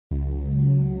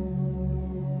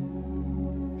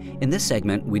In this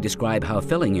segment, we describe how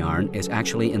filling yarn is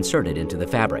actually inserted into the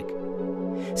fabric.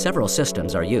 Several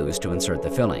systems are used to insert the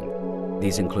filling.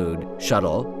 These include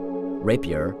shuttle,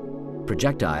 rapier,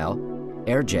 projectile,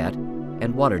 air jet,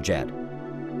 and water jet.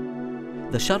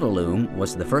 The shuttle loom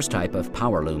was the first type of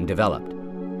power loom developed.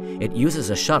 It uses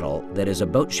a shuttle that is a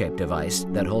boat-shaped device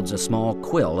that holds a small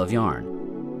quill of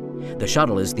yarn. The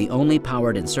shuttle is the only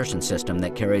powered insertion system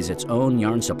that carries its own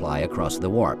yarn supply across the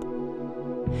warp.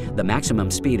 The maximum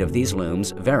speed of these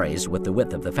looms varies with the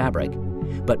width of the fabric,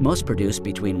 but most produce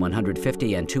between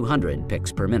 150 and 200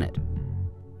 picks per minute.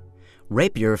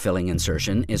 Rapier filling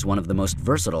insertion is one of the most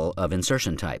versatile of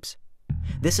insertion types.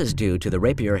 This is due to the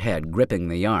rapier head gripping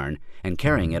the yarn and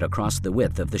carrying it across the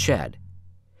width of the shed.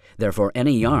 Therefore,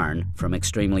 any yarn, from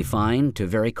extremely fine to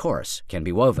very coarse, can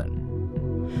be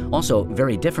woven. Also,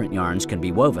 very different yarns can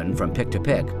be woven from pick to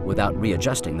pick without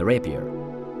readjusting the rapier.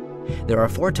 There are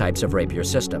 4 types of rapier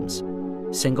systems: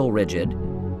 single rigid,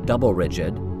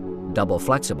 double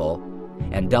flexible,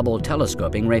 and double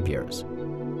telescoping rapiers.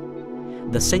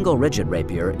 The single rigid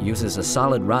rapier uses a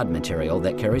solid rod material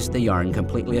that carries the yarn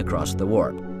completely across the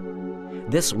warp.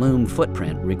 This loom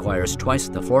footprint requires twice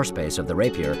the floor space of the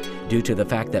rapier due to the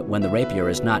fact that when the rapier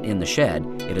is not in the shed,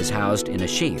 it is housed in a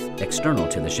sheath external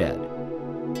to the shed.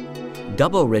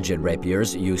 Double rigid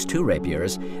rapiers use 2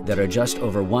 rapiers that are just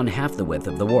over 1/2 the width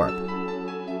of the warp.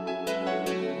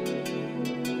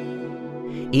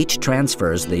 Each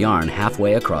transfers the yarn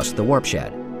halfway across the warp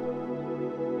shed.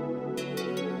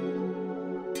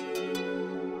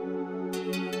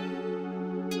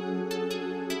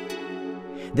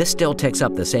 This still takes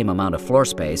up the same amount of floor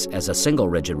space as a single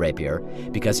rigid rapier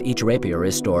because each rapier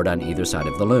is stored on either side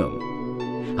of the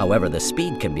loom. However, the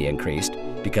speed can be increased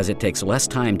because it takes less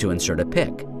time to insert a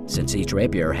pick, since each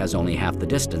rapier has only half the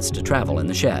distance to travel in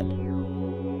the shed.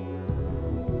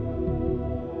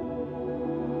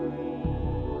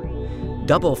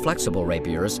 Double flexible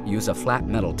rapiers use a flat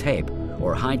metal tape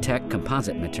or high-tech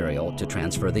composite material to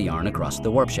transfer the yarn across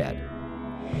the warp shed.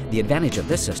 The advantage of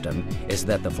this system is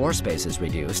that the floor space is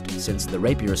reduced since the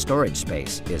rapier storage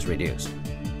space is reduced.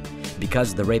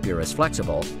 Because the rapier is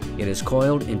flexible, it is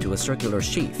coiled into a circular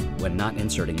sheath when not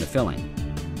inserting the filling.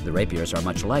 The rapiers are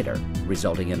much lighter,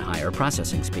 resulting in higher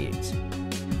processing speeds.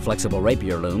 Flexible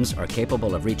rapier looms are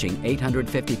capable of reaching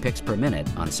 850 picks per minute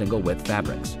on single-width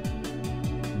fabrics.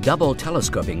 Double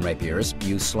telescoping rapiers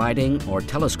use sliding or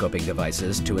telescoping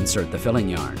devices to insert the filling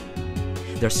yarn.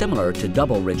 They're similar to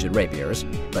double rigid rapiers,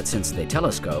 but since they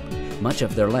telescope, much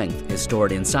of their length is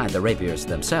stored inside the rapiers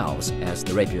themselves as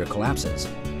the rapier collapses,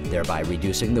 thereby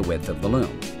reducing the width of the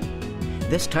loom.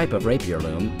 This type of rapier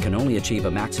loom can only achieve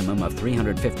a maximum of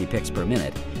 350 picks per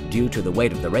minute due to the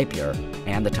weight of the rapier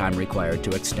and the time required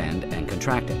to extend and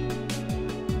contract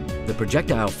it. The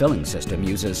projectile filling system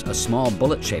uses a small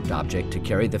bullet-shaped object to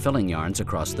carry the filling yarns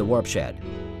across the warp shed.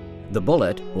 The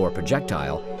bullet, or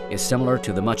projectile, is similar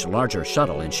to the much larger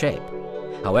shuttle in shape.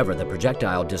 However, the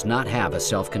projectile does not have a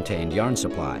self-contained yarn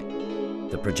supply.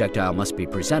 The projectile must be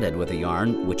presented with a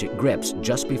yarn which it grips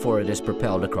just before it is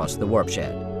propelled across the warp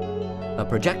shed. A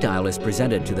projectile is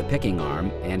presented to the picking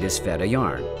arm and is fed a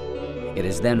yarn. It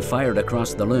is then fired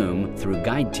across the loom through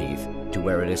guide teeth to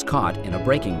where it is caught in a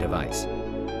braking device.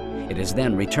 It is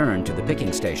then returned to the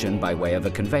picking station by way of a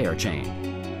conveyor chain.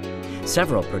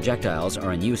 Several projectiles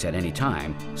are in use at any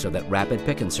time so that rapid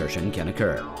pick insertion can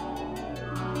occur.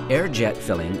 Air jet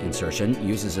filling insertion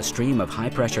uses a stream of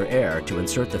high-pressure air to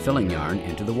insert the filling yarn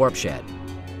into the warp shed.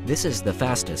 This is the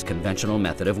fastest conventional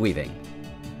method of weaving.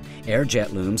 Air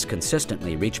jet looms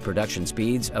consistently reach production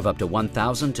speeds of up to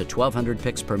 1,000 to 1,200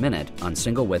 picks per minute on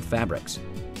single-width fabrics.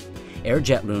 Air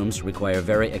jet looms require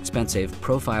very expensive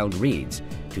profiled reeds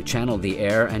to channel the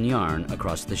air and yarn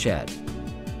across the shed.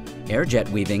 Air jet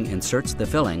weaving inserts the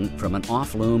filling from an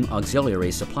off-loom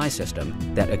auxiliary supply system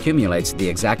that accumulates the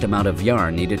exact amount of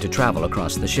yarn needed to travel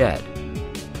across the shed.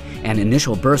 An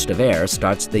initial burst of air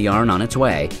starts the yarn on its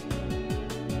way,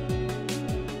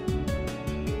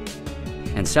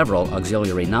 and several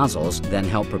auxiliary nozzles then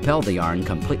help propel the yarn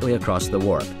completely across the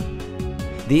warp.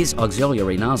 These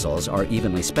auxiliary nozzles are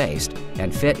evenly spaced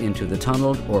and fit into the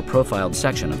tunneled or profiled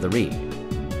section of the reed.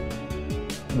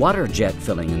 Water jet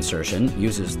filling insertion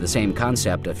uses the same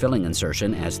concept of filling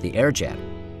insertion as the air jet.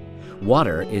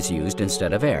 Water is used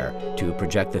instead of air to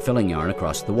project the filling yarn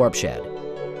across the warp shed.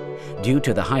 Due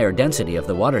to the higher density of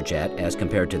the water jet as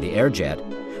compared to the air jet,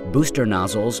 booster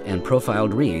nozzles and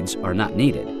profiled reeds are not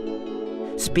needed.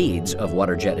 Speeds of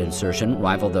water jet insertion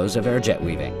rival those of air jet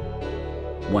weaving.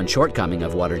 One shortcoming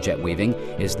of water jet weaving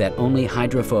is that only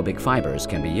hydrophobic fibers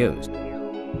can be used.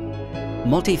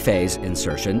 Multi-phase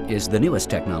insertion is the newest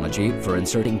technology for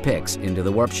inserting picks into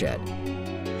the warp shed.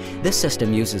 This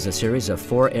system uses a series of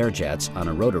 4 air jets on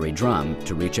a rotary drum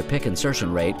to reach a pick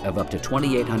insertion rate of up to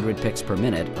 2,800 picks per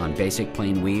minute on basic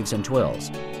plain weaves and twills.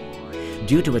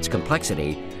 Due to its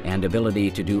complexity and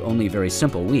ability to do only very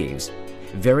simple weaves,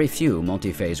 very few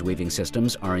multi-phase weaving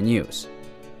systems are in use.